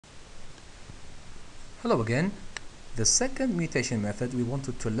Hello again. The second mutation method we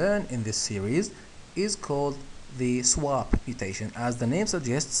wanted to learn in this series is called the swap mutation. As the name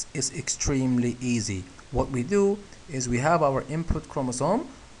suggests, it's extremely easy. What we do is we have our input chromosome,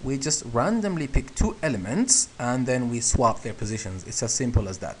 we just randomly pick two elements and then we swap their positions. It's as simple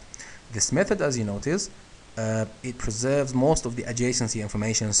as that. This method, as you notice, it preserves most of the adjacency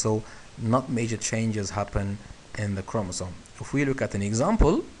information, so not major changes happen in the chromosome. If we look at an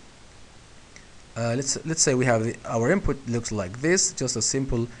example, let's say we have our input looks like this, just a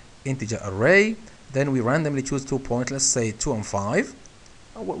simple integer array. Then we randomly choose 2 points, let's say 2 and 5.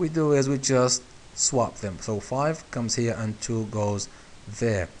 And what we do is we just swap them. So 5 comes here and 2 goes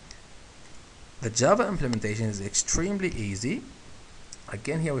there. The Java implementation is extremely easy.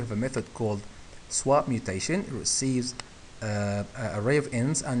 Again, here we have a method called swap mutation. It receives an array of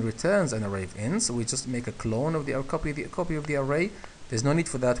ints and returns an array of ints. So we just make a clone of the copy of the array. There's no need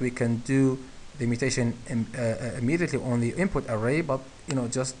for that. We can do the mutation immediately on the input array, but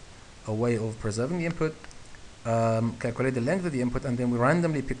just a way of preserving the input. Calculate the length of the input, and then we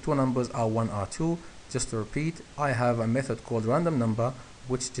randomly pick two numbers, r1, r2. Just to repeat, I have a method called random number,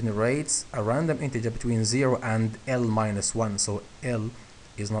 which generates a random integer between 0 and l minus 1. So l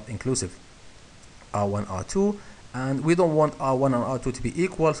is not inclusive. r1, r2, and we don't want r1 and r2 to be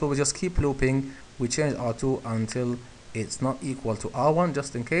equal, so we just keep looping. We change r2 until it's not equal to r1,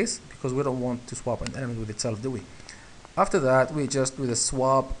 just in case, because we don't want to swap an element with itself, do we? After that, we just do the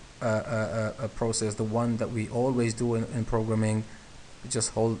swap process, the one that we always do in programming. We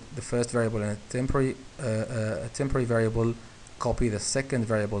just hold the first variable in a temporary variable, copy the second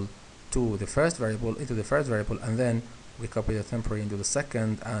variable to the first variable into the first variable, and then we copy the temporary into the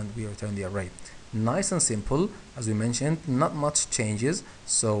second, and we return the array. Nice and simple. As we mentioned, not much changes,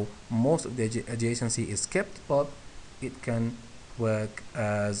 so most of the adjacency is kept, but it can work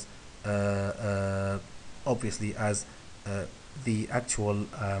as obviously as the actual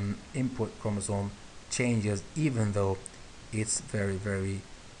input chromosome changes, even though it's a very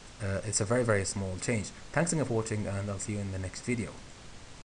very small change. Thanks again for watching, and I'll see you in the next video.